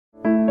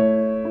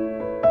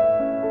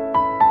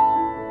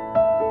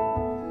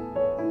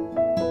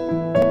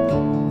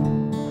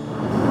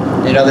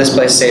You know, this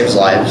place saves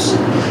lives,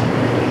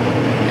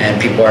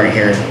 and people aren't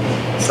here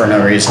for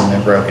no reason.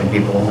 They're broken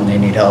people and they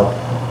need help.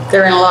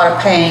 They're in a lot of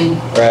pain.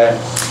 Right.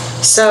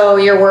 So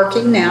you're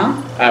working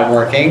now? I'm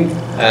working.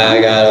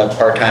 I got a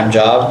part-time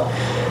job.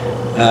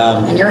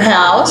 And you're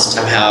housed?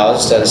 I'm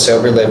housed at a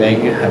sober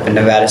living up in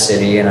Nevada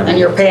City, and I'm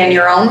you're paying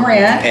your own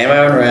rent? paying my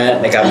own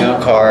rent. They got my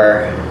own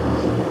car.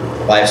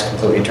 Life's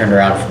completely turned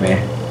around for me.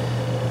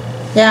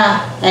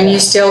 Yeah, and you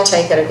still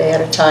take it a day at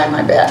a time,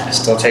 I bet. I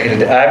still take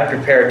it. I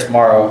prepare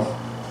tomorrow,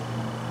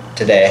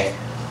 today.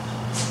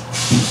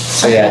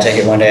 So yeah, I take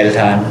it one day at a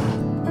time.